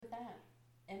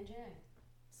MJ.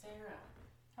 Sarah.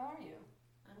 How are you?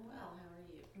 I'm well. How are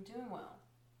you? I'm doing well.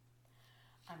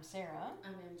 I'm Sarah.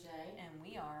 I'm MJ. And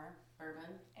we are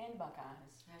Bourbon and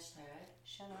Buckeyes. Hashtag.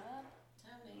 Shut up.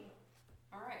 Tony.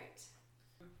 All right.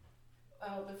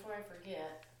 Oh, before I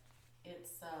forget,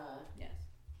 it's Yes.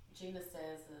 Gina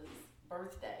Says'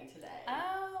 birthday today.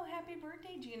 Oh, happy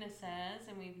birthday, Gina says,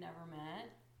 and we've never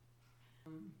met.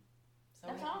 So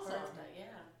That's happy awesome. Birthday,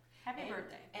 yeah. Happy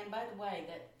birthday. And by the way,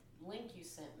 that link you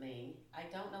sent me, I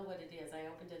don't know what it is. I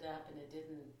opened it up and it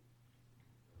didn't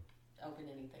open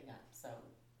anything up. So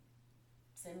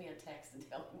send me a text and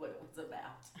tell me what it was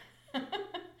about. I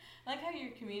like how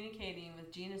you're communicating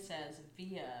with Gina says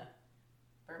via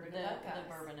Bourbon the and Buckeyes.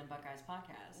 Bourbon and Buckeyes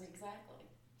podcast. Exactly.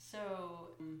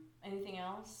 So, anything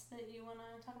else that you want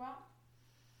to talk about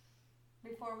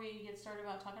before we get started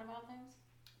about talking about things?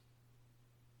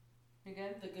 You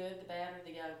good? The good, the bad, or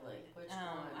the ugly? Which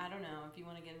one? I don't know if you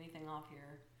want to get anything off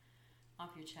your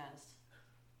chest.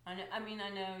 I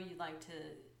know you like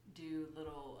to do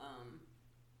little,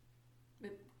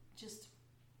 but just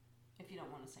if you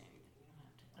don't want to say anything, you don't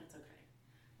have to. That's okay.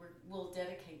 We'll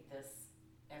dedicate this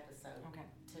episode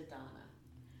to Donna.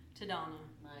 To Donna.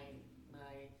 My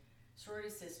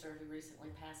sorority sister who recently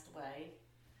passed away.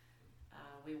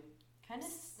 It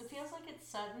feels like it's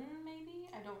sudden, maybe?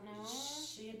 I don't know.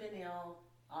 She had been ill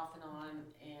off and on,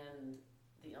 and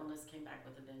the illness came back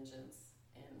with a vengeance,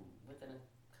 and within a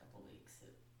couple weeks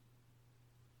it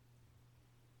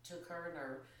took her and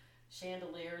her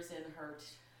chandeliers in her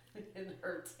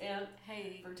tent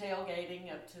for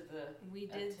tailgating up to the We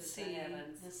did to see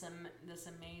heavens. this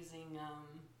amazing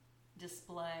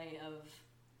display of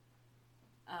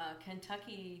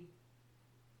Kentucky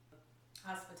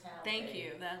hospitality. Thank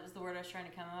you. That was the word I was trying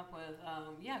to come up with.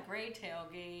 Great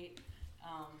tailgate.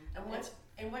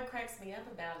 And what cracks me up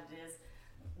about it is,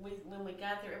 when we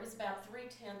got there, it was about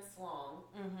 3/10 long,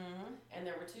 and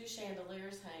there were 2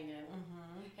 chandeliers hanging.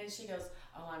 And she goes,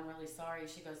 "Oh, I'm really sorry."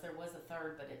 She goes, "There was a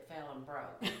third, but it fell and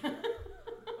broke."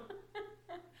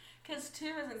 Because 2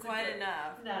 isn't quite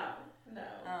enough. No.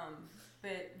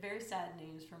 But very sad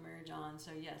news for Mary John.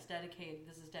 So yes,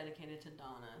 this is dedicated to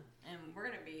Donna, and we're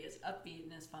gonna be as upbeat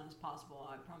and as fun as possible.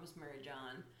 I promised Mary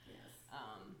John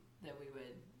that we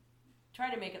would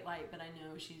try to make it light, but I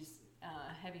know she's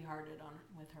heavy-hearted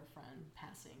with her friend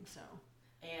passing. So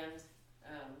and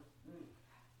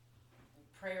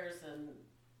prayers and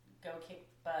go kick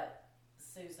butt,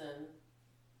 Susan.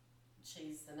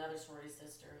 She's another sorority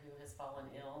sister who has fallen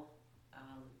ill,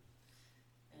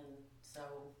 and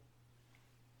so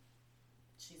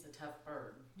she's a tough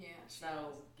bird. Yeah.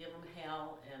 So give them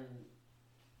hell and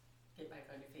get back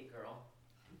on your feet, girl.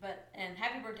 And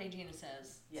happy birthday, Gina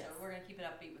says. Yes. So we're gonna keep it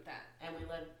upbeat with that. And we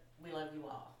love you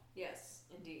all. Yes,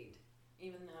 indeed.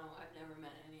 Even though I've never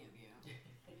met any of you,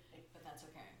 but that's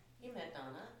okay. You met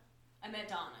Donna. I met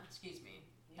Donna. Excuse me.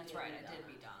 That's right. I did Donna.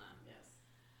 meet Donna. Yes.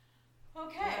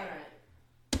 Okay. All right.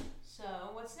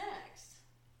 So what's next?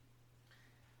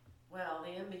 Well, the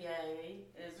NBA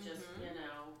is just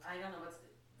I don't know what's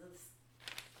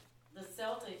the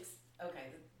Celtics.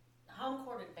 Okay, the home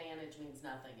court advantage means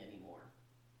nothing anymore.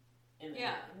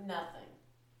 Nothing.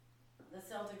 The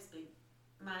Celtics beat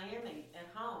Miami at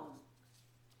home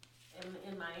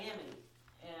in Miami,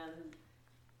 and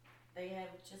they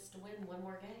have just to win one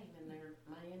more game, and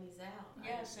Miami's out.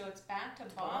 Yeah, so it's back to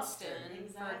Boston,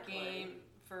 exactly.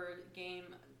 for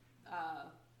game.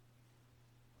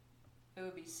 It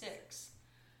would be 6.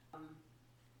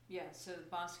 So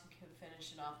Boston could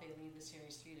finish it off. They lead the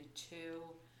series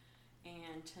 3-2,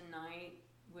 and tonight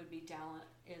would be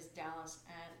Dallas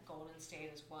at Golden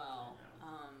State as well.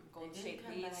 Golden State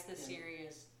leads the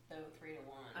series though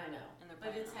 3-1. I know,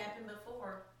 but it's happened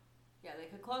before. Yeah, they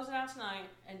could close it out tonight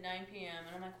at 9 p.m.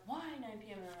 And I'm like, why 9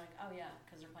 p.m.? And they're like, oh yeah,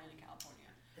 because they're playing in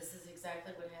California. This is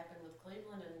exactly what happened with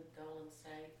Cleveland and Golden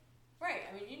State. Right.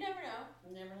 I mean, you never know.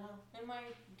 You never know. They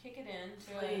might kick it in.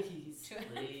 Please.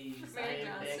 Mary I am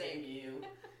John's begging sake. you.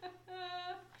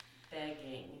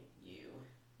 Begging you.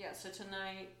 Yeah, so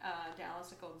tonight,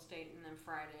 Dallas at Golden State, and then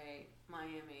Friday,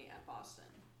 Miami at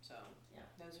Boston. So, yeah,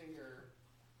 those are your...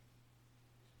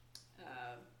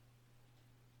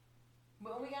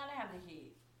 well, we gotta have the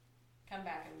Heat come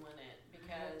back and win it,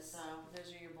 because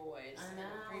those are your boys. I know.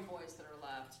 The 3 boys that are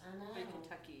left. I know. The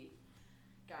Kentucky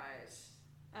guys.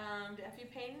 Have you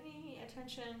paid any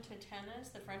attention to tennis?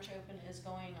 The French Open is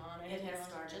going on. It has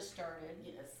started. Just started.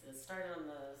 Yes, it started on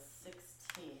the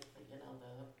 16th, the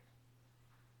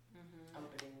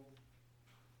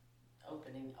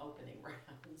opening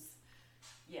rounds.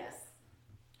 Yes.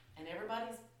 And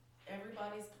everybody's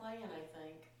playing, I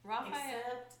think. Rafael.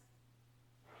 Except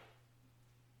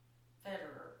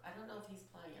Federer.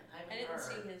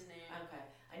 see his name. Okay.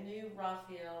 I knew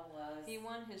Rafael was. He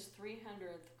won his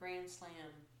 300th Grand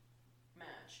Slam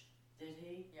match. Did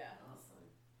he? Yeah. Awesome.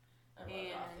 I love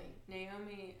Rafi.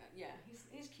 Naomi, yeah,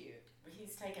 he's cute.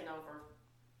 He's taken over.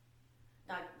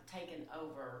 Not taken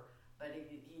over, but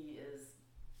he is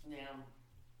now,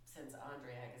 since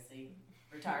Andre Agassi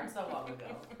retired so long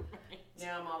ago. Right.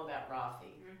 Now I'm all about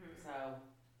Rafi. Mm-hmm. So,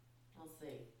 we'll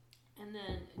see. And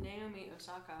then Naomi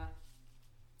Osaka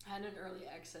had an early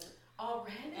exit.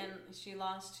 Already? And she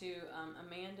lost to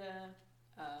Amanda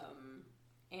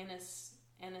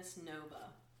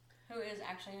Anisnova, who is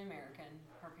actually an American.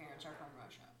 Her parents are from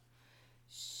Russia.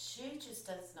 She just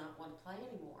does not want to play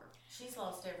anymore. She's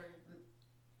lost every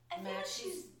I feel like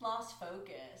she's lost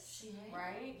focus. She has.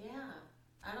 Right? Yeah.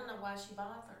 I don't know why she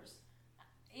bothers.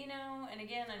 You know, and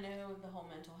again, I know the whole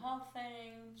mental health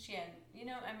thing. She had, you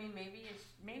know, I mean,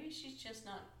 maybe she's just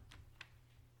not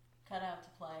cut out to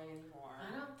play anymore.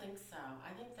 I don't think so.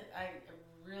 I think that I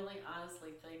really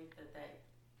honestly think that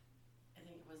I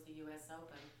think it was the U.S.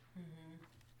 Open. Mm-hmm.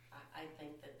 I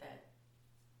think that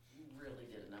really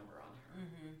did a number on her.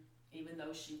 Mm-hmm. Even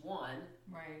though she won.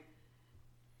 Right.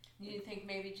 You think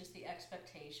maybe just the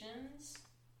expectations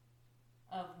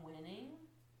of winning?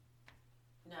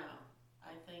 No.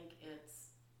 I think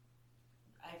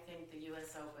the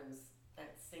U.S. Open's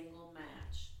that single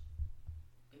match,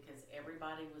 because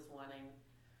everybody was wanting,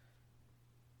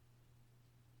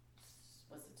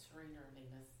 was it Serena or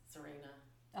Venus? Serena.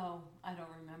 Oh, I don't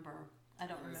remember. I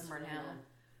don't remember now.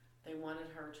 They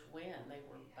wanted her to win. They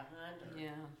were behind her.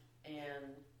 Yeah.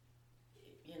 And,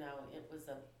 you know, it was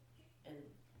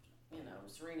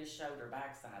Serena showed her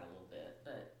backside a little bit,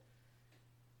 but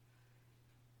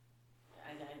I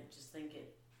just think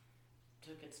it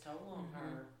took its toll on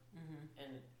her,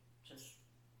 and it just,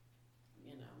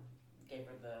 you know, gave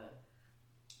her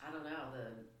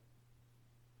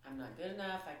I'm not good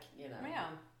enough, Yeah.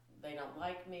 they don't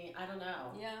like me, I don't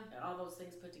know. Yeah. All those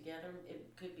things put together,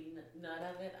 it could be none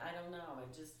of it, I don't know.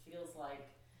 It just feels like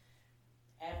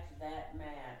after that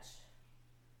match,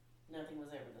 nothing was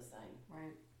ever the same.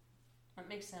 Right. That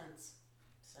makes sense.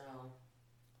 So.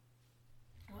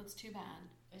 Well, it's too bad.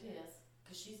 It is,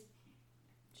 because she's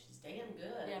damn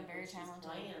good. Yeah, very she's talented.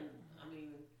 Playing, I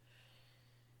mean,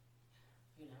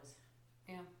 who knows?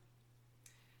 Yeah.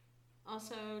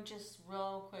 Also, just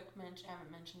real quick mention, I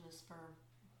haven't mentioned this for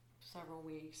several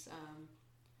weeks.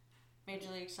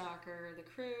 Major League Soccer, the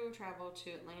Crew traveled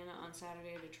to Atlanta on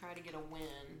Saturday to try to get a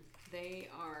win. They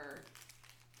are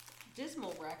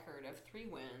dismal record of 3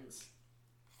 wins,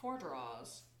 4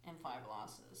 draws, and 5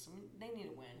 losses. I mean, they need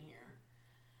a win here.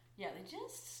 Yeah, they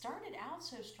just started out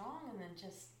so strong and then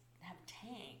just have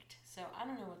tanked. So I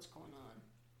don't know what's going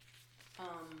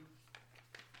on.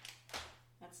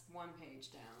 That's one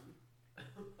page down.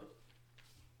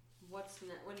 What do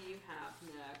you have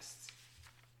next?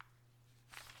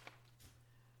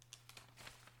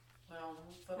 Well,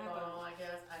 football, I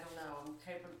guess. I don't know.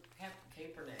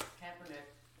 Kaepernick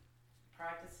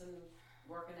practicing,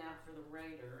 working out for the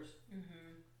Raiders.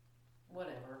 Mm-hmm.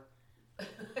 Whatever.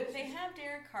 They have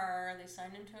Derek Carr. They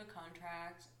signed him to a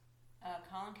contract.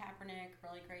 Colin Kaepernick,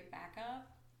 really great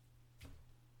backup.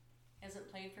 Hasn't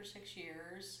played for 6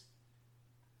 years.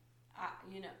 I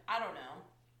don't know.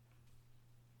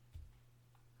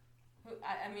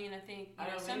 I think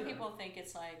some people think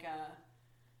it's like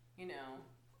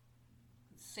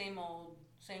same old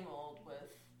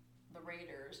with the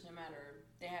Raiders. No matter,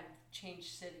 they have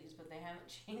changed cities, but they haven't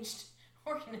changed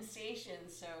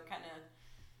organizations. So kind of,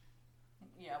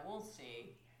 yeah, we'll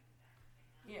see.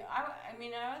 Yeah, I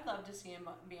mean, I would love to see him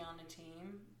be on a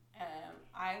team.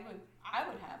 I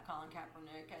would have Colin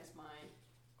Kaepernick as my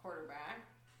quarterback,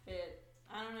 but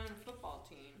I don't own a football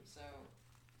team, so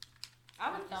I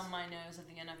would thumb my nose at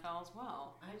the NFL as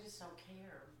well. I just don't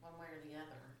care one way or the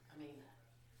other. I mean,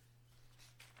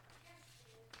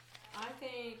 I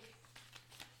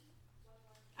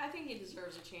think he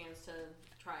deserves a chance to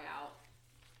try out.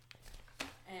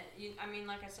 And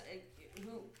like I said,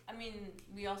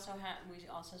 we also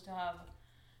still have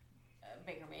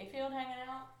Baker Mayfield hanging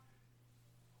out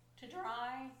to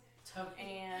dry.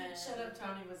 And shut up,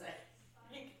 Tony was at.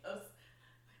 He goes.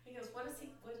 What does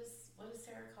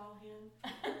Sarah call him?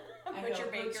 Butcher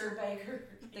Baker,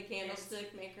 the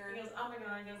candlestick maker. He goes, oh my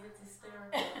God! He goes, it's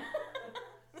hysterical.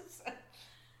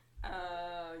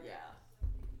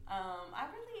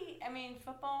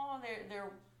 Football. They're.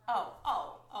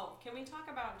 Can we talk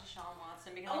about Deshaun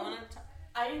Watson? Because I want to.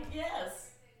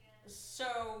 Yes.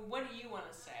 So, what do you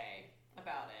want to say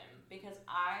about him? Because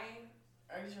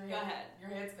Go ahead. Your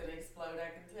head's gonna explode.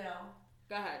 I can tell.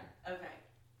 Go ahead. Okay.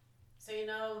 So 2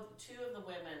 of the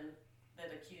women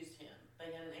that accused him.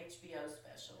 They had an HBO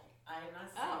special. I have not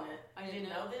seen it. I didn't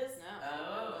know this? No.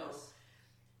 Oh.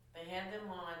 They had them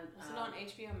on. Is it on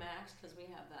HBO Max? Because we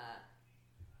have that.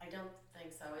 I don't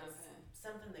think so. It's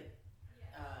something that,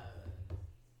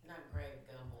 not Greg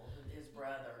Gumbel, his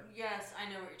brother. Yes, I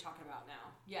know what you're talking about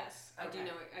now. Yes, I do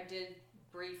know. I did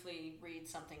briefly read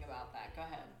something about that. Go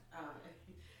ahead.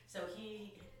 So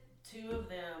two of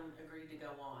them agreed to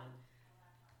go on.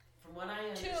 From what I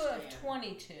understand. 2 of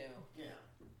 22. Yeah.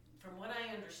 From what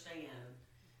I understand,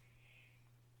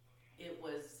 it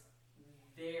was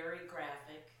very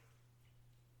graphic,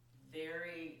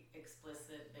 very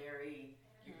explicit, very,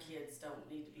 your kids don't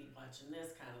need to be watching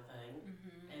this kind of thing.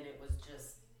 Mm-hmm. And it was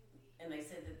just, and they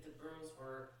said that the girls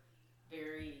were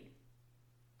very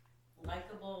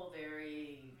likable,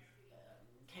 very,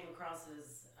 came across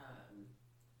as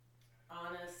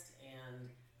honest, and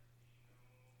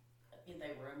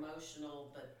they were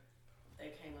emotional, but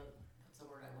they came, what's the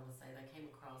word I want to say? They came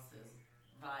across as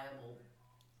viable.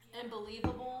 And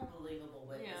believable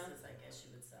witnesses, I guess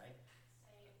you would say.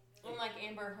 Unlike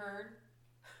Amber Heard.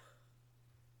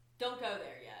 Don't go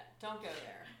there yet. Don't go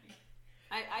there.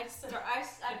 I put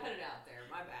it out there.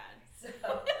 My bad. So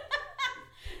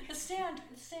the sand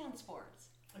sports.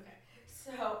 Okay.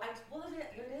 So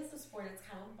it is a sport. It's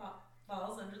kind of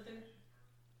falls under the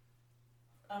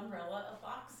umbrella of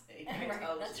boxing.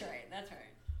 Right. That's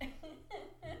right.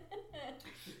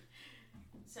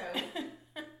 So.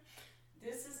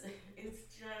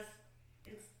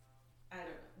 I don't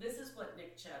know. This is what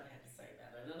Nick Chubb had to say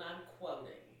about it, and I'm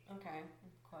quoting. Okay,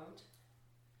 quote.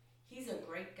 He's a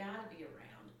great guy to be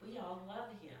around. We all love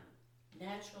him.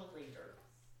 Natural leader.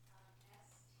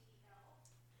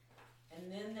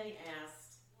 And then they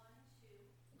asked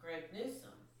Greg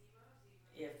Newsome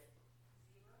if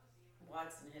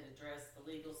Watson had addressed the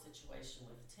legal situation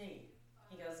with the team.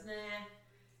 He goes, nah.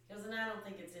 He goes, and I don't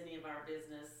think it's any of our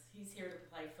business. He's here to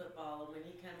play football, and when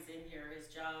he comes in here, his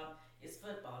job is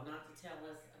football, not to tell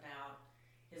us about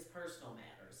his personal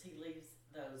matters. He leaves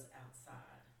those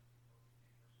outside.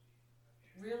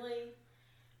 Really?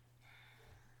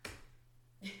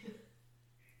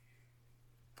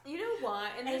 You know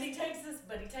what? And he takes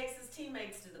his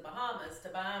teammates to the Bahamas to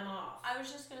buy him off. I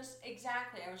was just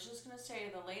gonna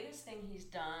say the latest thing he's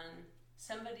done.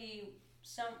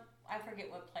 I forget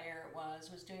what player it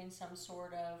was doing some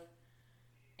sort of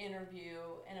interview,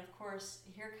 and of course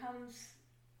here comes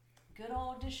good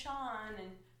old Deshaun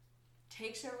and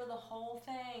takes over the whole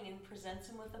thing and presents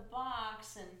him with a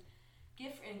box and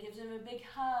gives him a big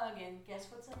hug, and guess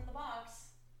what's in the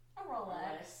box? A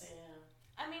Rolex. Yeah.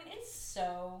 I mean, it's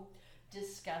so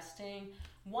disgusting.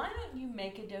 Why don't you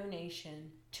make a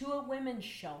donation to a women's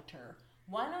shelter?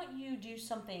 Why don't you do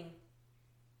something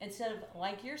instead of,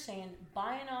 like you're saying,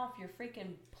 buying off your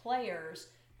freaking players?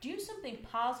 Do something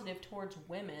positive towards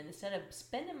women instead of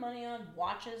spending money on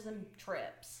watches and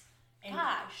trips. And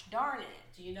gosh, darn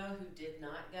it. Do you know who did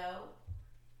not go?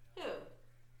 Who?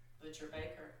 Butcher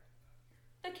Baker.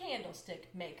 The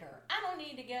candlestick maker. I don't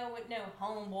need to go with no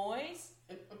homeboys.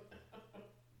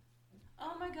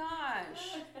 Oh my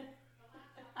gosh.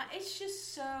 It's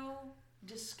just so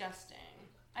disgusting.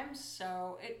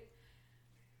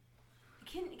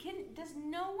 Does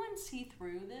no one see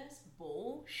through this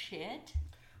bullshit?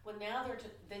 Well, now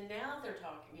they're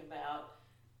talking about.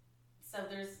 So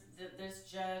there's this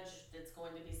judge that's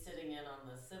going to be sitting in on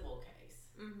the civil case.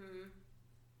 Mm-hmm.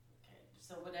 Okay.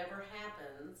 So whatever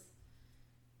happens,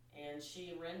 and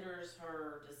she renders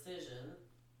her decision,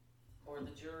 or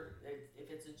the jury, if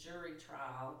it's a jury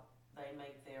trial, they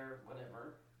make their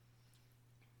whatever.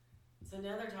 So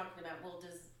now they're talking about, well,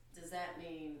 does that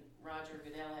mean Roger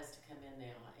Goodell has to come in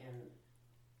now and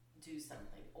do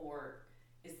something, or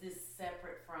is this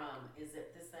separate from? Is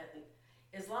it this, that?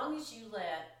 As long as you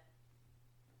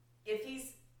if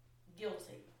he's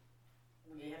guilty,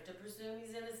 we have to presume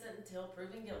he's innocent until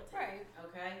proven guilty. Right.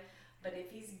 Okay? But if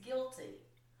he's guilty,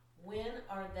 when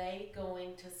are they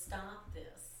going to stop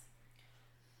this?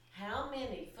 How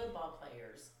many football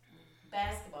players,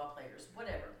 basketball players,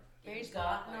 whatever, have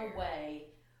gotten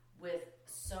away with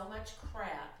so much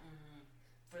crap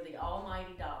for the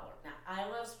almighty dollar? Now, I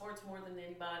love sports more than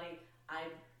anybody. I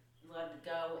love to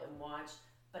go and watch,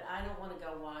 but I don't want to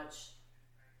go watch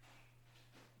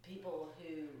people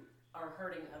who are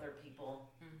hurting other people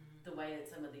the way that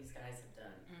some of these guys have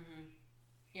done. Mm-hmm.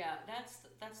 Yeah,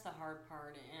 that's the hard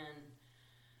part, and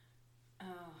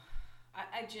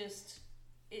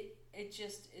it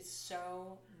just is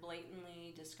so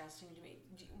blatantly disgusting to me.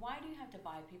 Why do you have to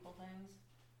buy people things?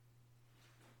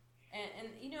 And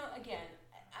you know, again,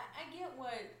 I get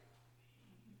what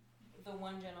the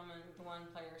one gentleman, the one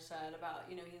player said about,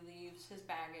 he leaves his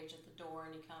baggage at the door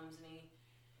and he comes and he,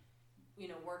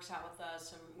 works out with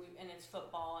us and it's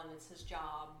football and it's his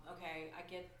job. Okay, I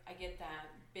get that,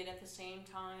 but at the same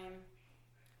time,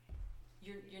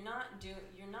 you're not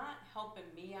helping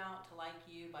me out to like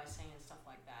you by saying stuff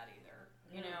like that either.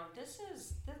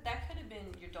 That could have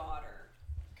been your daughter,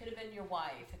 could have been your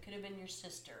wife, it could have been your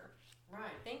sister.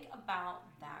 Right. Think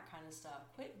about that kind of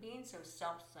stuff. Quit being so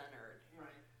self-centered.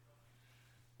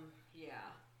 Right.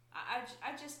 Yeah. I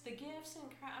just, the gifts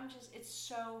and crap, it's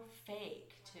so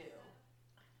fake too.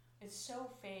 It's so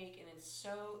fake and it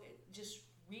just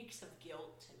reeks of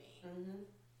guilt to me. Mm-hmm.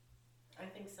 I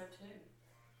think so too.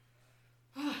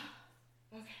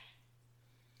 Okay.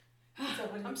 So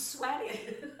I'm sweaty.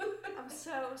 I'm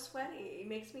so sweaty. It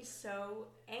makes me so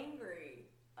angry.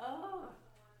 Oh.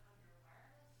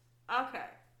 Okay.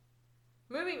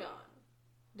 Moving on.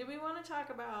 Do we want to talk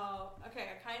about... Okay,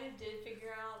 I kind of did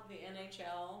figure out the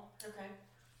NHL. Okay.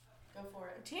 Go for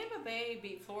it. Tampa Bay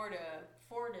beat Florida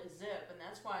zip, and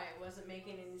that's why it wasn't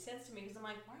making any sense to me, because I'm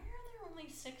like, why are there only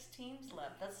 6 teams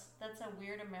left? That's a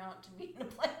weird amount to be in a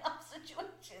playoff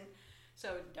situation.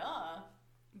 So, duh.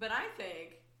 But I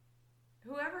think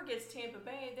whoever gets Tampa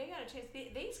Bay, they got a chance.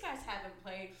 These guys haven't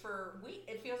played for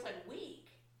it feels like a week.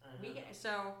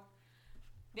 So,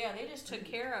 yeah, they just took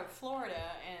care of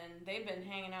Florida, and they've been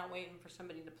hanging out waiting for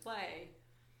somebody to play.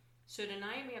 So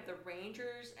tonight we have the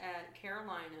Rangers at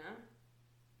Carolina,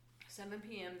 7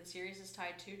 p.m. The series is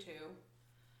tied 2-2.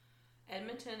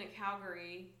 Edmonton at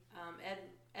Calgary.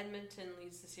 Edmonton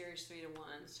leads the series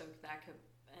 3-1, so that could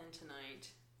end tonight.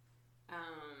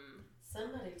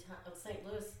 St.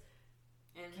 Louis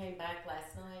came back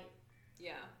last night.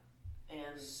 Yeah.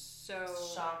 And so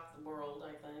shocked the world,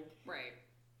 I think. Right.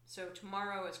 So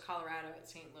tomorrow is Colorado at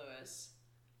St. Louis.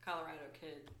 Colorado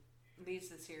leads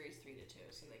the series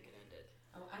 3-2, so they could end it.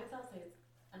 Oh, I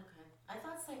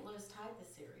thought St. Louis tied the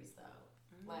series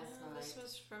though last night. This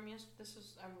was from I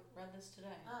read this today.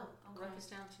 Oh, okay. I wrote this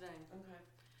down today. Okay.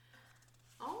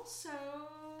 Also,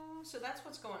 so that's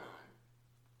what's going on.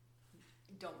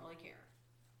 Don't really care,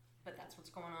 but that's what's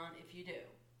going on if you do.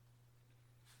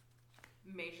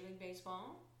 Major League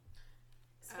Baseball.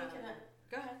 Speaking of,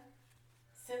 go ahead.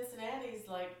 Cincinnati's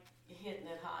like hitting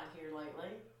it hot here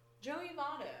lately. Joey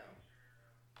Votto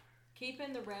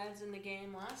keeping the Reds in the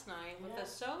game last night with a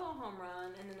solo home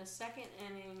run and then a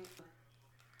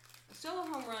solo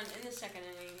home run in the second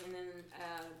inning and then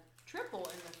a triple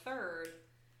in the third.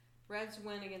 Reds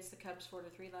win against the Cubs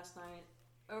 4-3 last night.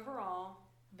 Overall,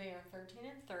 they are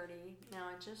 13-30. Now,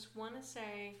 I just want to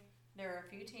say there are a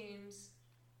few teams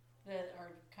that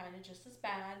are kind of just as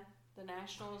bad. The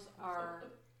Nationals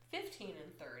are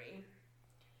 15-30.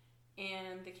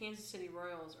 And the Kansas City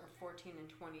Royals are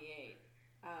 14-28.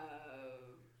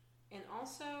 And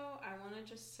also, I want to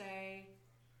just say,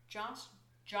 Josh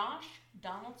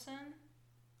Donaldson,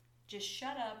 just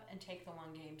shut up and take the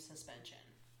 1-game suspension.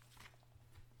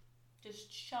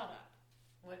 Just shut up.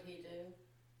 What'd he do?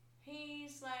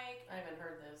 He's like... I haven't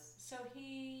heard this. So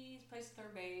he plays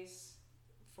third base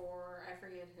for I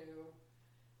forget who.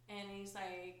 And he's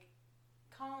like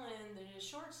calling the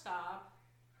shortstop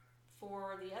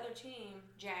for the other team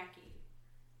Jackie.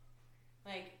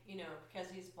 Like,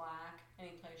 because he's black and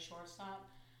he plays shortstop.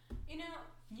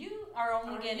 You are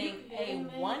only getting a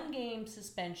 1-game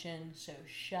suspension, so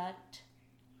shut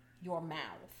your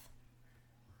mouth.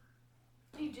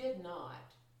 He did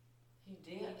not. He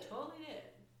did. He totally did.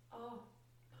 Oh.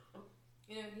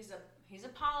 He's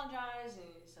apologized, and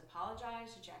he's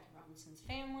apologized to Jackie Robinson's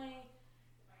family.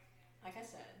 Like I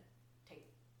said, take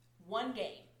 1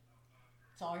 game.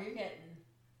 That's all you're getting.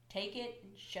 Take it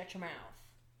and shut your mouth.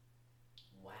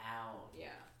 Wow. Yeah.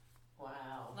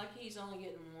 Wow. Lucky he's only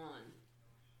getting 1.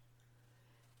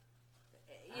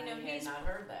 I had not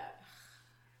heard that.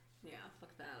 Yeah,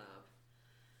 look that up.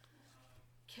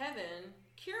 Kevin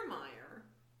Kiermaier.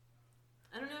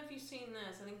 I don't know if you've seen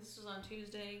this. I think this was on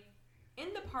Tuesday.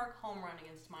 In the park home run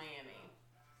against Miami.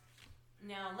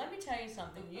 Now, let me tell you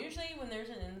something. Usually when there's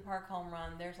an in the park home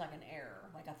run, there's like an error,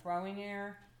 like a throwing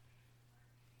error.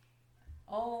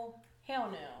 Oh, hell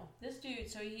no. This dude,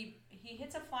 so he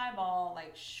hits a fly ball,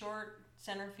 like short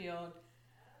center field.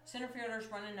 Center fielder's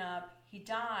running up. He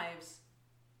dives,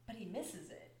 but he misses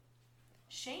it.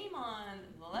 Shame on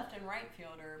the left and right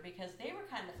fielder because they were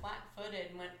kind of flat-footed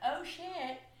and went, oh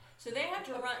shit. So they have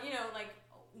to run, like,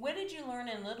 what did you learn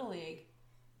in Little League?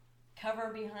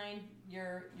 Cover behind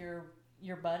your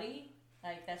buddy?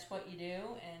 Like, that's what you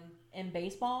do in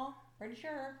baseball? Pretty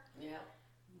sure. Yeah.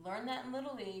 Learn that in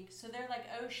Little League. So they're like,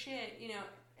 oh shit,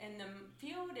 and the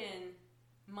field in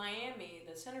Miami,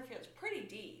 the center field's pretty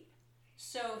deep.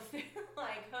 So they're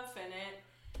like hoofing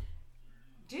it.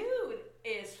 Dude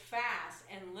is fast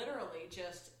and literally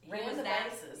just ran the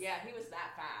bases. Yeah, he was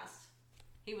that fast.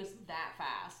 He was that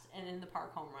fast, and in the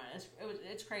park home run,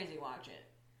 it's crazy. Watch it.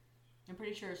 I'm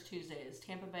pretty sure it's Tuesday. It's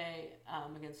Tampa Bay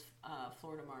against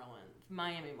Florida Marlins,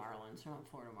 Miami Marlins. They're not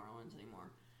Florida Marlins anymore.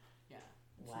 Yeah,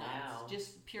 it's nuts.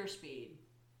 Just pure speed.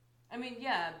 I mean,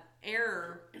 yeah,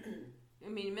 error. I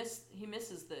mean, he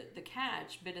misses the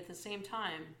catch, but at the same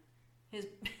time,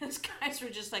 his guys were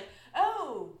just like,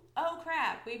 oh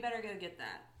crap, we better go get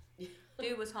that.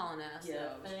 Dude was hauling ass. Yeah,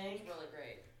 though. It was really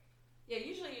great. Yeah,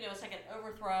 usually it's like an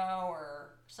overthrow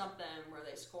or something where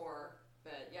they score,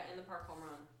 but yeah, in the park home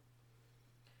run.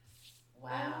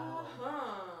 Wow.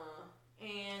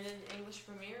 And in the English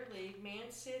Premier League, Man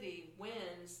City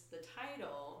wins the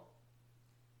title.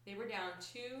 They were down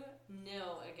 2-0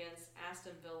 against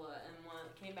Aston Villa and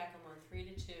came back and won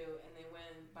 3-2, and they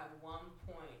win by 1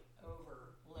 point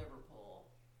over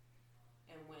Liverpool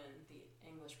and win the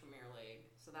English Premier League.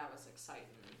 So that was exciting.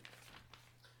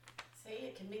 See,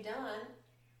 it can be done.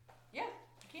 Yeah,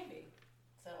 it can be.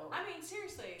 So I mean,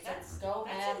 seriously, that's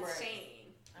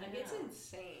insane. Like, it's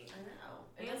insane. I know.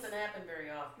 It doesn't happen very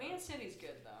often. Man City's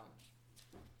good though.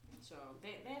 So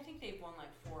I think they've won like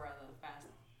 4 out of the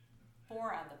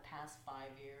past 5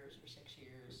 years or 6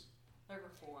 years.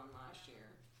 Liverpool won last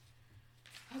year.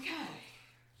 Okay.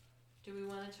 Do we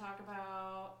want to talk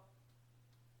about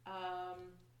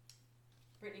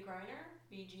Brittany Griner,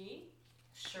 BG?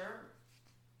 Sure.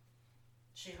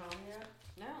 She home yet?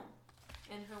 No.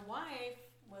 And her wife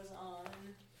was on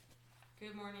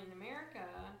Good Morning America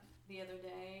the other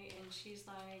day, and she's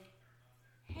like,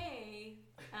 hey,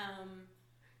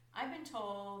 I've been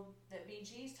told that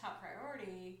BG's top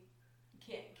priority,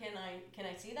 can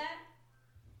I see that?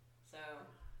 So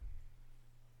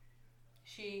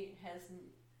she has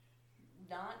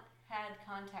not had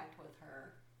contact with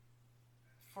her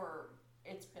for,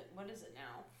 it's been, what is it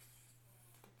now,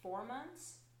 4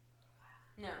 months?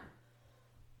 No.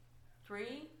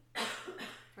 3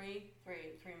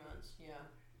 months, yeah.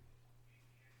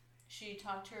 She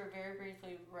talked to her very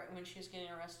briefly right when she was getting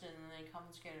arrested, and then they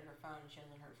confiscated her phone, and she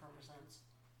hasn't heard from her since.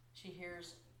 She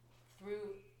hears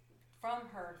from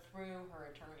her through her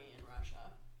attorney in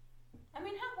Russia. I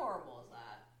mean, how horrible is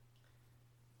that?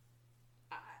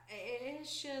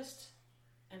 It's just...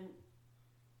 And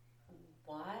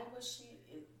why was she...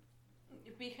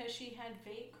 Because she had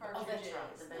vape cartridges. Oh,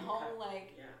 that's right. The whole,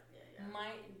 like... Yeah.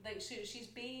 She's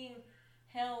being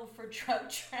held for drug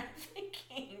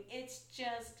trafficking. It's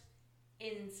just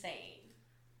insane.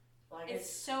 Like it's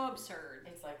so absurd.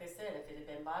 It's like I said, if it had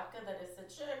been vodka, that is said,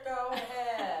 sure, go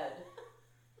ahead.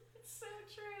 It's so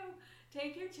true.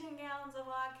 Take your 10 gallons of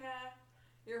vodka,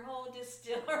 your whole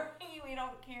distillery. We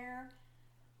don't care.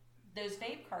 Those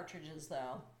vape cartridges,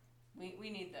 though, we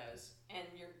need those. And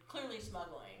you're clearly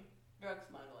smuggling, drug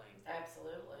smuggling.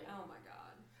 Absolutely. Oh my God.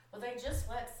 Well, they just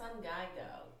let some guy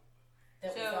go.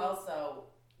 That was also.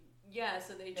 Yeah,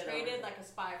 so they traded like a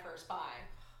spy for a spy.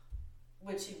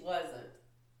 Which he wasn't.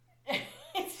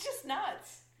 It's just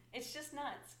nuts. It's just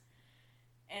nuts.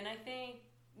 And I think,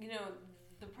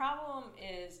 the problem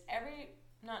is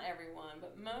not everyone,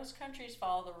 but most countries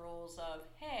follow the rules of,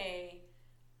 hey,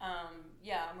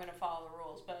 I'm going to follow the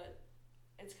rules. But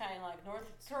it's kind of like North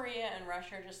Korea and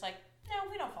Russia are just like, no,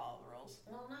 we don't follow the rules.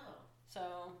 Well, no.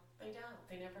 So. They don't.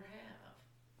 They never have.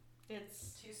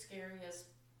 It's too scary as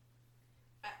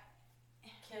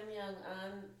Kim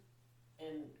Jong-un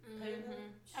and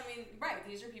Putin. I mean, right.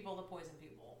 These are people that poison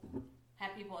people.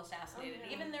 Have people assassinated.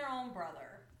 Even their own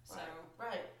brother. So.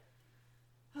 Right.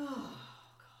 Oh,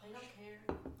 they don't care.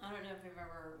 I don't know if you've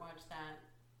ever watched that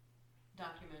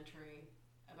documentary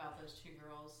about those 2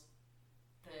 girls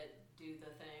that do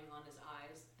the thing on his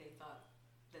eyes. They thought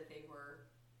that they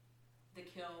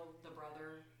killed the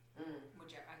brother,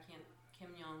 which I can't,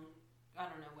 Kim Jong, I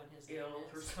don't know what his name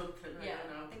is. Or something. Yeah,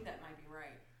 I think that might be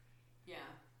right. Yeah,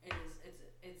 it is.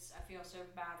 It's. I feel so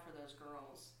bad for those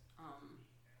girls.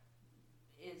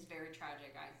 It's very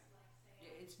tragic.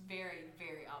 It's very,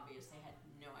 very obvious they had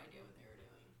no idea what they were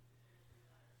doing.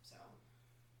 So,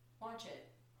 watch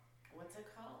it. What's it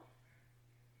called?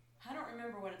 I don't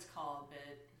remember what it's called,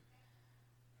 but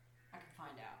I can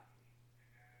find out.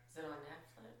 Is it on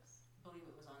Netflix? I believe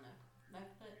it was on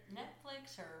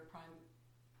Netflix or Prime.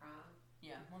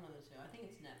 Yeah, one of the two. I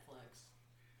think it's Netflix.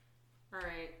 All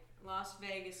right, Las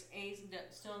Vegas Aces,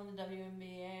 still in the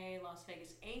WNBA. Las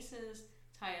Vegas Aces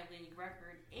tie a league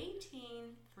record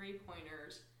 18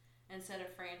 3-pointers and set a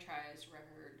franchise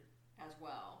record as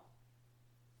well.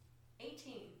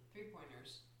 18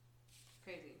 3-pointers.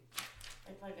 Crazy.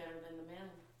 They play better than the men.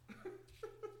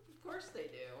 Of course they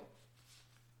do.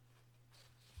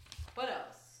 What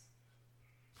else?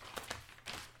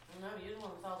 No, you're the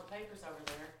one with all the papers over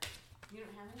there. You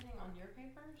don't have anything on your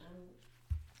papers?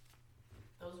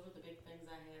 Those were the big things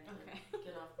I had to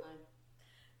get off my...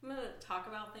 I'm going to talk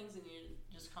about things and you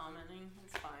just commenting.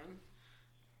 It's fine.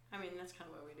 I mean, that's kind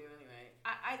of what we do anyway.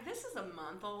 This is a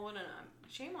month old, and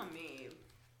shame on me.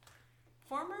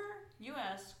 Former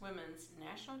U.S. women's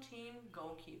national team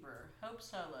goalkeeper Hope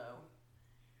Solo,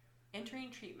 entering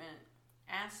treatment,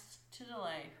 asked to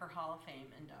delay her Hall of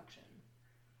Fame induction.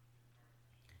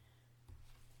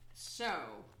 So,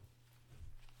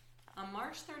 on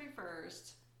March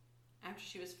 31st, after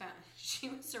she was found, she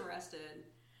was arrested.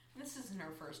 This isn't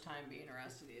her first time being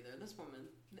arrested either. This woman,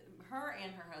 her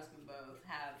and her husband both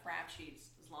have rap sheets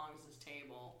as long as this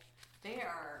table. They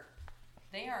are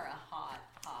a hot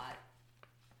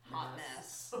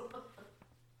mess.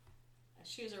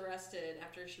 She was arrested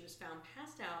after she was found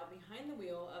passed out behind the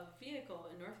wheel of a vehicle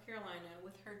in North Carolina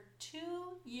with her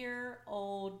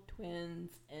 2-year-old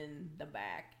twins in the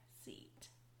back seat.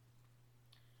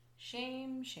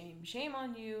 Shame, shame, shame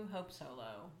on you, Hope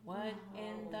Solo. What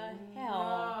in the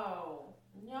hell?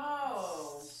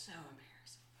 No. So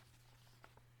embarrassing.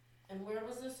 And where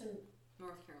was this? In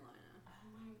North Carolina. Oh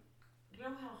my! You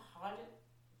know how hot it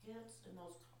gets in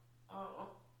those? Oh.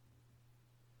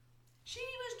 She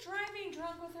was driving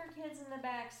drunk with her kids in the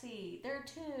back seat. They're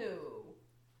 2.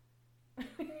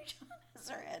 John has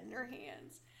her head in her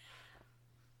hands.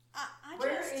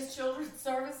 Where is Children's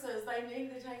Services? They need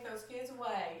to take those kids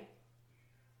away.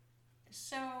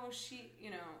 So she's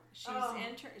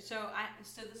entered. So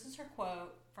this is her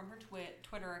quote from her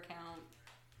Twitter account.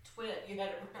 You had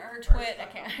it. Her Twit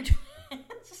account.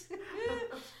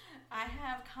 I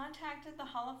have contacted the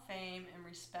Hall of Fame and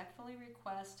respectfully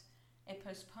request a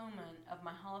postponement of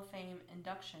my Hall of Fame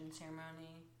induction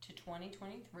ceremony to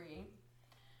 2023.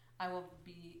 I will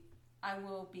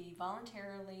be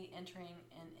voluntarily entering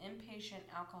an inpatient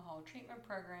alcohol treatment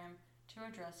program to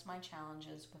address my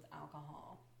challenges with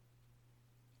alcohol.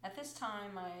 At this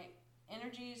time, my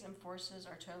energies and forces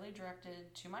are totally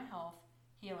directed to my health,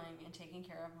 healing, and taking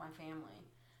care of my family.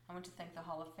 I want to thank the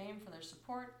Hall of Fame for their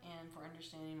support and for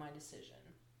understanding my decision.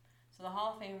 So the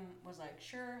Hall of Fame was like,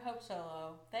 sure, Hope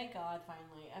Solo, thank God,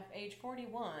 finally, at age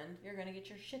 41, you're going to get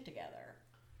your shit together.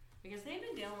 Because they've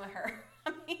been dealing with her.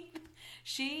 I mean,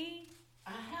 she...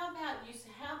 How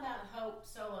about Hope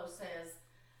Solo says,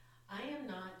 I am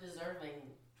not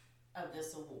deserving of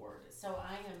this award, so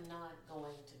I am not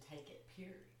going to take it,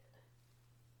 period.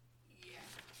 Yeah.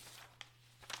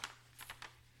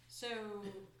 So...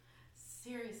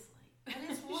 Seriously. What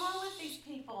is wrong with these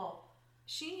people?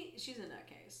 She's a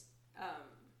nutcase.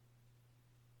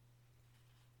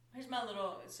 Here's my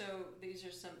little... So these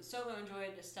are some... Solo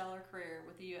enjoyed a stellar career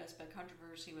with the U.S., but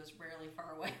controversy was rarely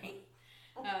far away.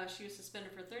 She was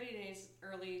suspended for 30 days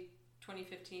early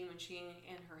 2015 when she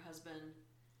and her husband,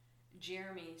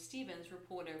 Jeremy Stevens, were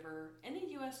pulled over in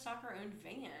a U.S. soccer-owned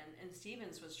van, and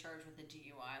Stevens was charged with a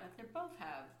DUI. Like, they both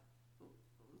have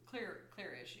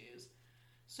clear issues.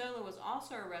 Solo was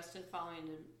also arrested following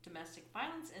a domestic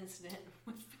violence incident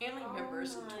with family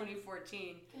members in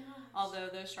 2014, although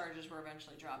those charges were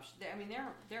eventually dropped. I mean,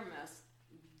 they're a mess.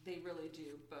 They really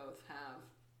do both have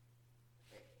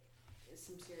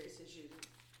some serious issues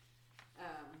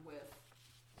with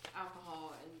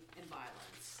alcohol and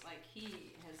violence. Like,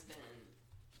 he has been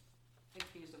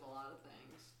accused of a lot of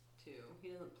things, too. He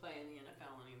doesn't play in the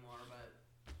NFL anymore, but...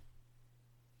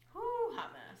 Whew,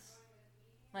 hot mess.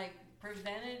 Like,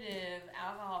 preventative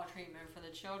alcohol treatment for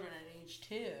the children at age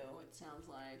 2, it sounds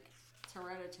like. It's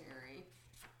hereditary.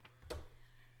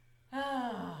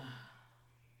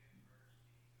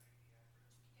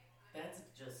 That's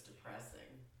just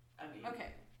depressing. I mean,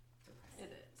 okay, depressing.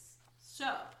 it is. So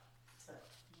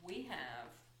we have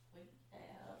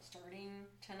starting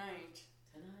tonight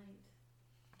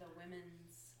the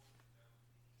women's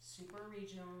super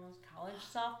regionals college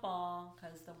softball,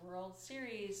 because the World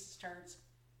Series starts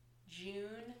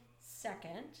June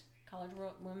 2nd.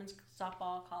 Women's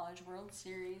softball college World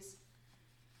Series.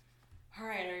 All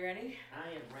right, are you ready?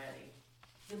 I am ready.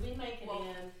 Did we make it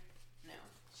in? No.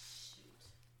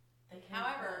 Shoot.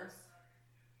 However,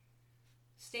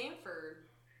 Stanford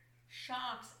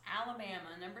shocks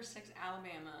Alabama, number 6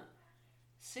 Alabama,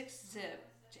 6-0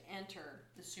 to enter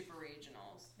the Super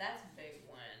Regionals. That's a big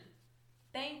win.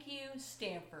 Thank you,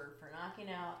 Stanford, for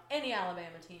knocking out any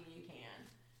Alabama team you can.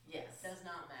 Yes. Does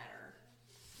not matter.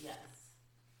 Yes.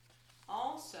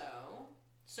 Also,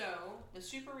 so the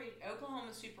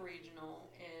Oklahoma Super Regional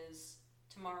is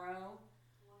tomorrow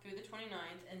through the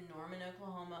 29th in Norman,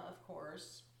 Oklahoma, of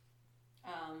course.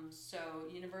 So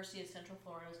University of Central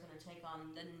Florida is going to take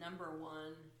on the number 1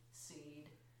 seed,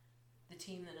 the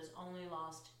team that has only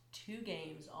lost 2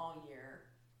 games all year.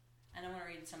 And I want to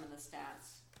read some of the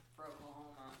stats for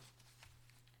Oklahoma.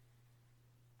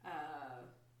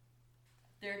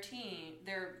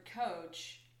 Their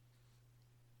coach,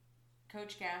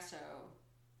 Coach Gasso,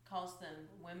 calls them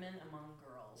women among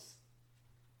girls.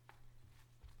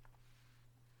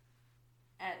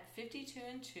 At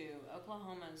 52-2,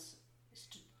 Oklahoma's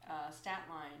stat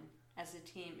line as a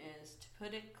team is, to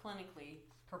put it clinically,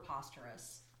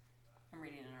 preposterous. I'm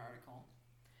reading an article.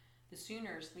 The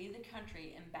Sooners lead the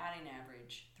country in batting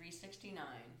average, 369,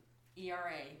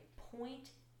 ERA,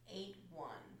 .81,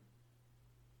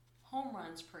 home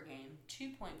runs per game,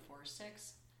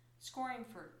 2.46, scoring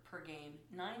per game,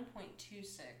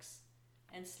 9.26,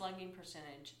 and slugging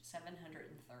percentage,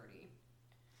 730.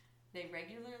 They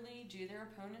regularly do their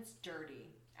opponents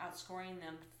dirty, outscoring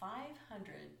them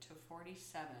 500 to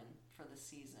 47 for the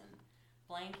season,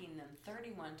 blanking them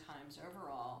 31 times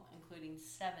overall, including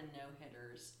 7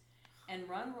 no-hitters, and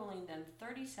run ruling them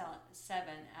 37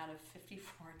 out of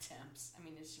 54 attempts. I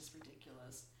mean, it's just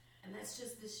ridiculous. And that's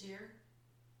just this year?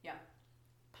 Yeah.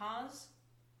 Pause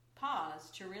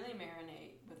to really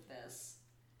marinate with this.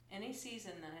 Any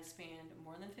season that has spanned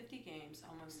more than 50 games,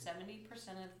 almost 70%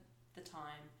 of the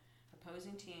time,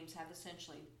 opposing teams have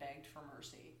essentially begged for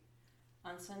mercy.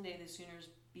 On Sunday, the Sooners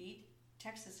beat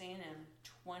Texas A&M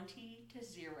 20-0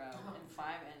 in 5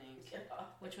 innings,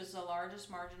 which was the largest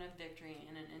margin of victory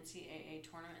in an NCAA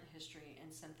tournament history,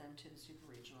 and sent them to the Super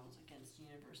Regionals against the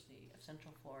University of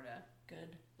Central Florida.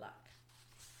 Good luck.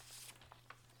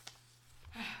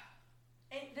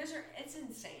 It's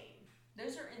insane.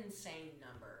 Those are insane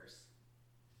numbers.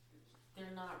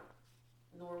 They're not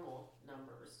normal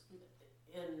numbers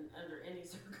under any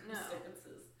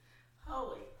circumstances. No.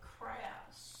 Holy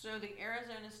crap. So the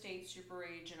Arizona State Super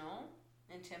Regional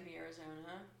in Tempe,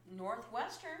 Arizona.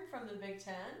 Northwestern from the Big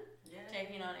Ten,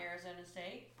 taking on Arizona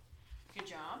State. Good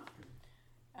job.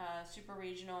 Super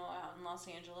Regional out in Los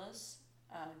Angeles.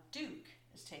 Duke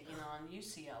is taking on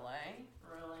UCLA.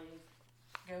 Really?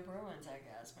 Go Bruins, I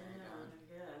guess.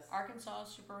 I guess. Arkansas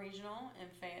Super Regional in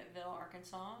Fayetteville,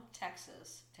 Arkansas.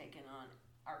 Texas taking on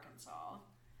Arkansas.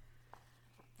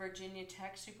 Virginia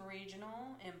Tech Super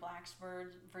Regional in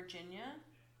Blacksburg, Virginia.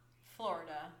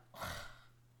 Florida.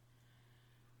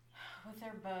 With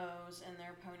their bows and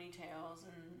their ponytails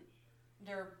and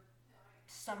their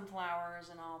sunflowers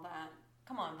and all that.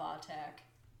 Come on, Va-Tech.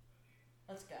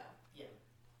 Let's go. Yeah.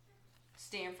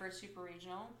 Stanford Super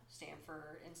Regional,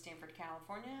 Stanford,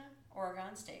 California.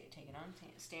 Oregon State taking on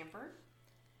Stanford.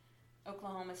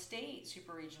 Oklahoma State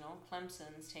Super Regional,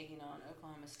 Clemson's taking on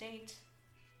Oklahoma State.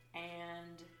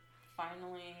 And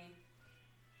finally,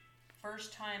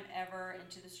 first time ever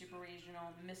into the Super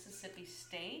Regional, Mississippi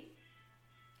State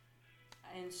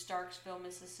in Starksville,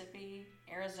 Mississippi.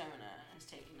 Arizona is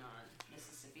taking on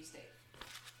Mississippi State.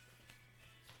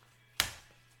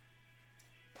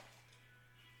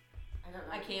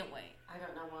 I can't wait. I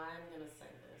don't know why I'm going to say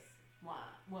this. Why?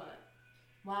 What?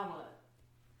 Why what?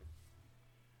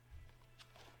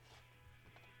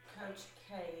 Coach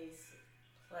K's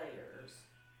players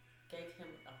gave him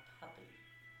a puppy.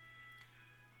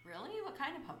 Really? What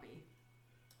kind of puppy?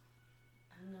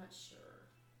 I'm not sure.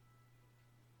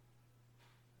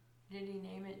 Did he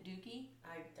name it Dookie?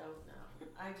 I don't know.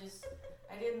 I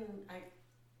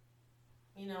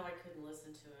couldn't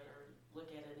listen to it or look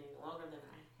at it any longer than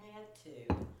I had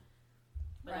to.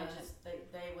 But right.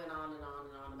 They went on and on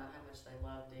and on about how much they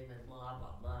loved him and blah,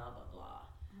 blah, blah, blah, blah.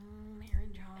 Mary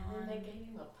John. And then they gave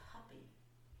him a puppy.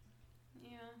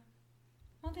 Yeah.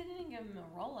 Well, they didn't give him a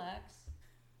Rolex.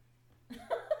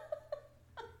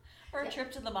 Or a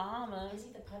trip to the Bahamas.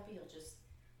 Maybe the puppy will just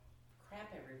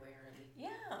crap everywhere.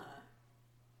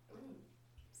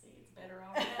 See, it's better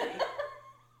already.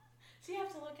 So you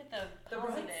have to look at the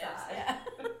bright side. Yeah.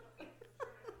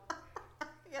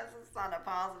 Yes, it's not a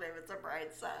positive, it's a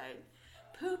bright side.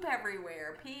 Poop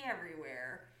everywhere, pee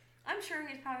everywhere. I'm sure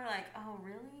he's probably like, oh,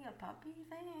 really? A puppy?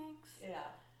 Thanks.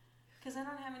 Yeah. Because I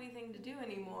don't have anything to do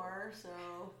anymore, so.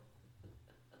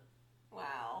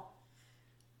 Wow.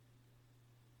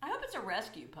 I hope it's a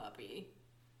rescue puppy.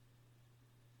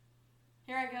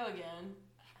 Here I go again.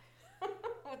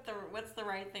 What's the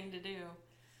right thing to do?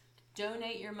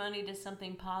 Donate your money to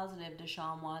something positive,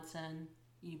 Deshaun Watson,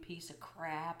 you piece of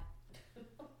crap.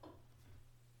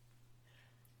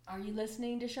 Are you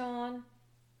listening, Deshaun?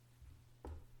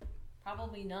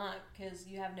 Probably not, because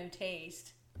you have no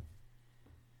taste.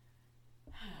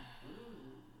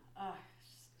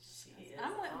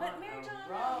 But Mary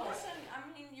John, listen,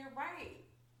 I mean, you're right.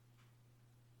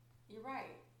 You're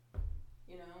right.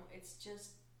 You know, it's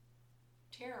just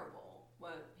terrible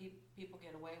what people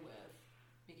get away with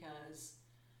because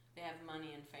they have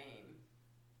money and fame.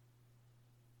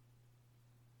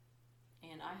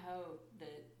 And I hope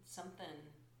that something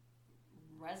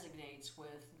resonates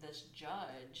with this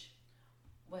judge.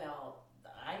 Well,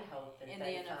 I hope that in the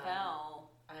NFL.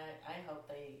 I hope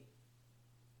they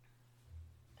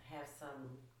have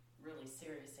some really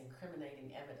serious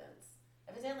incriminating evidence.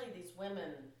 Evidently, these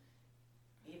women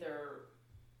either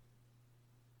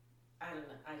I don't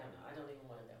know. I don't even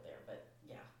want to go there. But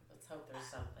yeah, let's hope there's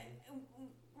something.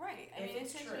 Right. I mean,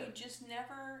 it's true. You just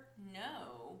never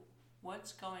know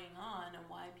what's going on and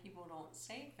why people don't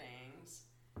say things.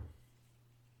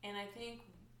 And I think,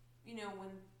 you know,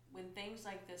 when things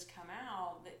like this come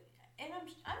out, that, and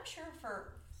I'm sure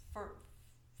for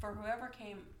whoever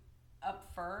came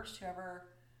up first, whoever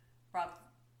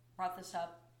brought this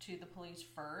up to the police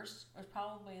first, was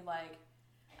probably like,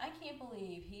 I can't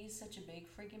believe he's such a big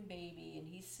freaking baby and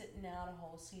he's sitting out a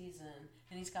whole season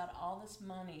and he's got all this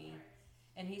money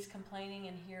and he's complaining,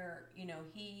 and here, you know,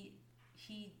 he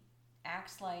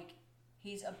acts like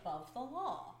he's above the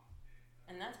law.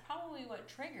 And that's probably what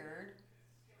triggered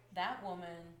that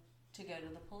woman to go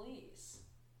to the police.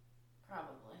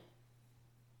 Probably.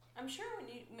 I'm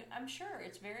sure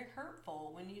it's very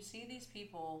hurtful when you see these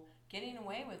people getting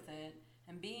away with it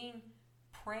and being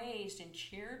praised and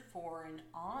cheered for and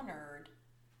honored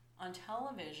on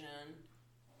television,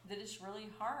 that it's really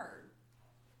hard.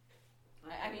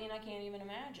 I mean, I can't even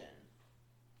imagine.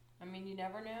 I mean, you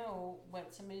never know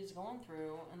what somebody's going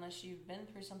through unless you've been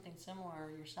through something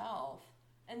similar yourself.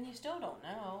 And you still don't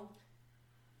know.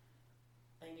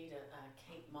 They need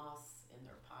a Kate Moss in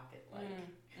their pocket, like.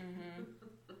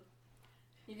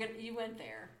 You went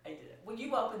there. I did. Well,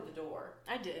 you opened the door.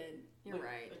 I did. You're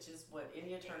right. Which is what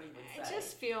any attorney would say. I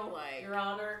just feel like, Your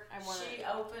Honor, she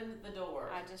opened the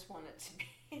door. I just want it to be.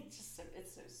 It's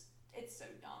so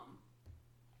dumb.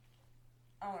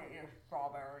 I want your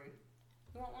strawberry.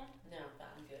 You want one? No,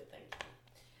 I'm good, thank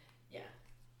you. Yeah.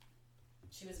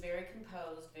 She was very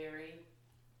composed, very,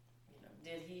 you know,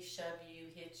 did he shove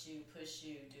you, hit you, push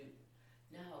you,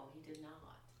 No, he did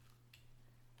not.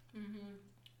 Mm-hmm.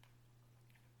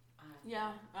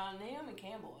 Yeah, Naomi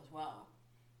Campbell as well.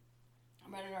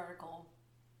 I read an article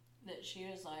that she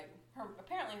was like,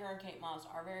 apparently her and Kate Moss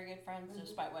are very good friends,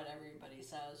 despite what everybody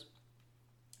says.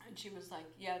 And she was like,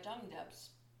 yeah, Johnny Depp's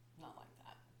not like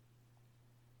that.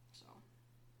 So,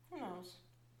 who knows?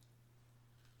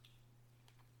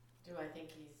 Do I think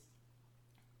he's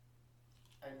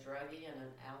a druggie and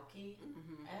an alkie?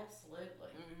 Mm-hmm.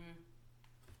 Absolutely. Mm-hmm.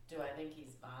 Do I think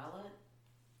he's violent?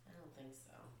 I don't think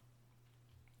so.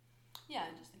 Yeah,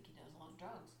 I just think he does a lot of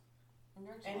drugs.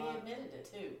 And he admitted it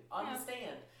too, on the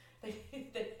stand.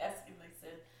 They asked him, they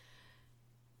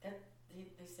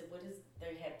said, what is,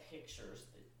 they had pictures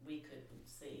that we couldn't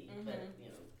see, but, you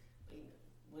know,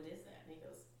 what is that? And he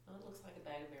goes, oh, it looks like a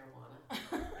bag of marijuana.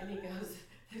 And he goes,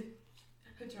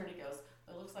 the attorney goes,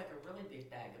 it looks like a really big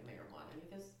bag of marijuana. And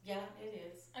he goes, yeah, it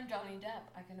is. I'm Johnny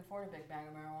Depp. I can afford a big bag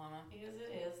of marijuana. He goes,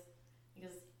 it is. He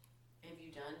goes, have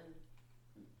you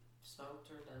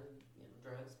smoked or done, you know,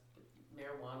 drugs,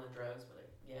 marijuana, drugs,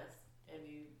 whatever? Yes. Have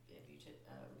you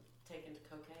taken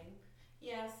cocaine?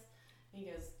 Yes. And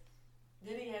he goes,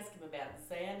 then he asked him about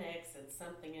Xanax and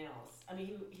something else. I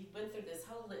mean, he went through this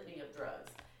whole litany of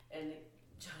drugs, and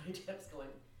Johnny Depp's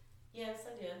going, yes,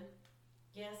 I did.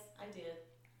 Yes, I did.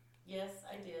 Yes,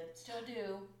 I did. Still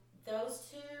do. Those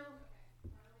two,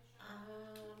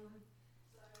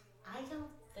 I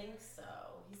don't think so.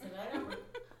 He said, I don't.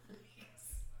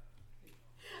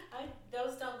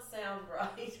 Those don't sound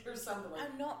right, or something like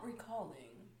that. I'm not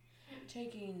recalling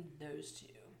taking those two.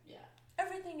 Yeah.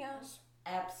 Everything else?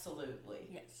 Absolutely.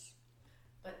 Yes.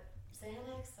 But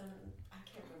Xanax, I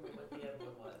can't remember what the other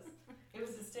one was. It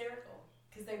was hysterical.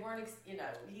 Because they weren't,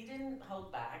 he didn't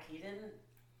hold back. He didn't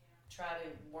try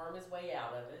to worm his way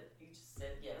out of it. He just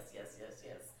said, yes, yes, yes,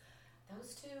 yes.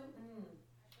 Those two,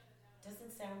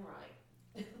 doesn't sound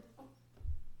right.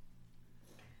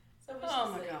 So we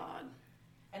oh my God.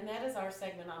 And that is our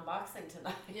segment on boxing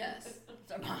tonight. Yes,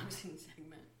 it's our boxing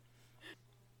segment.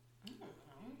 I don't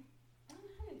know. I don't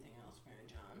have anything else, Mary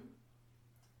John.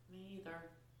 Me either.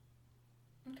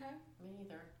 Okay. Me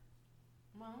either.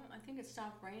 Well, I think it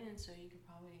stopped raining, so you could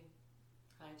probably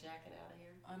hijack it out of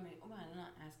here. I mean,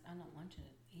 I don't want you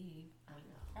to leave. I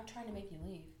know. I'm trying to make you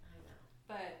leave. I know.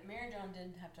 But Mary John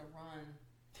didn't have to run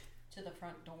to the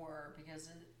front door because,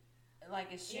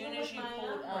 as soon as you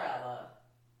pulled umbrella.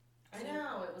 I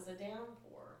know, it was a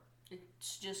downpour. It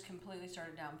just completely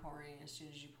started downpouring as soon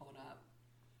as you pulled up.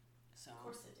 So of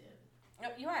course it did.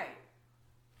 Oh, you're right.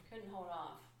 I couldn't hold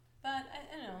off. But,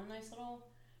 nice little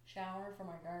shower for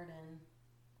my garden.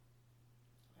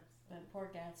 But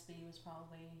poor Gatsby he's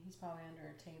probably under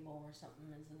a table or something,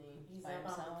 isn't he? He's up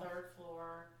on the 3rd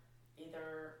floor,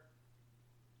 either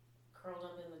curled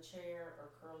up in the chair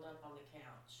or curled up on the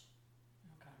couch.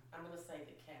 Okay. I'm going to say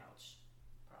the couch,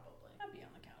 probably. I'd be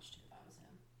on the couch too if I was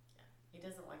him. Yeah. He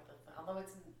doesn't like although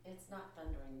it's not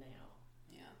thundering now.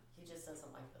 Yeah. He just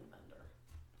doesn't like the thunder.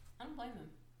 I don't blame him.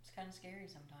 It's kind of scary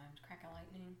sometimes. Crack of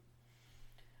lightning.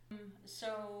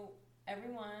 So,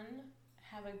 everyone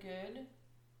have a good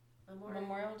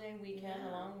Memorial Day weekend,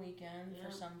 a long weekend for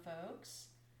some folks.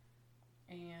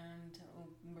 And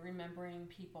remembering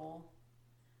people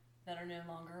that are no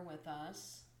longer with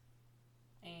us.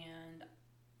 And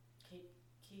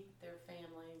keep their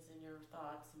families in your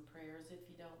thoughts and prayers if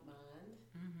you don't mind.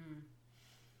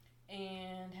 Mm-hmm.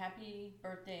 And happy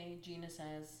birthday, Gina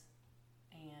says.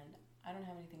 And I don't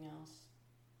have anything else.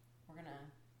 We're going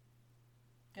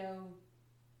to go,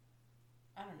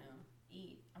 I don't know,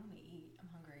 eat. I'm going to eat. I'm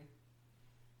hungry.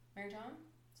 Mary John?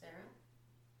 Sarah?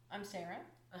 I'm Sarah.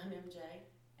 I'm MJ.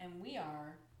 And we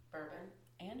are Bourbon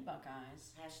and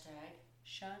Buckeyes. #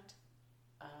 Shut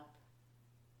up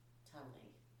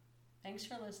Tony. Thanks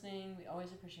for listening. We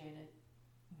always appreciate it.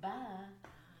 Bye.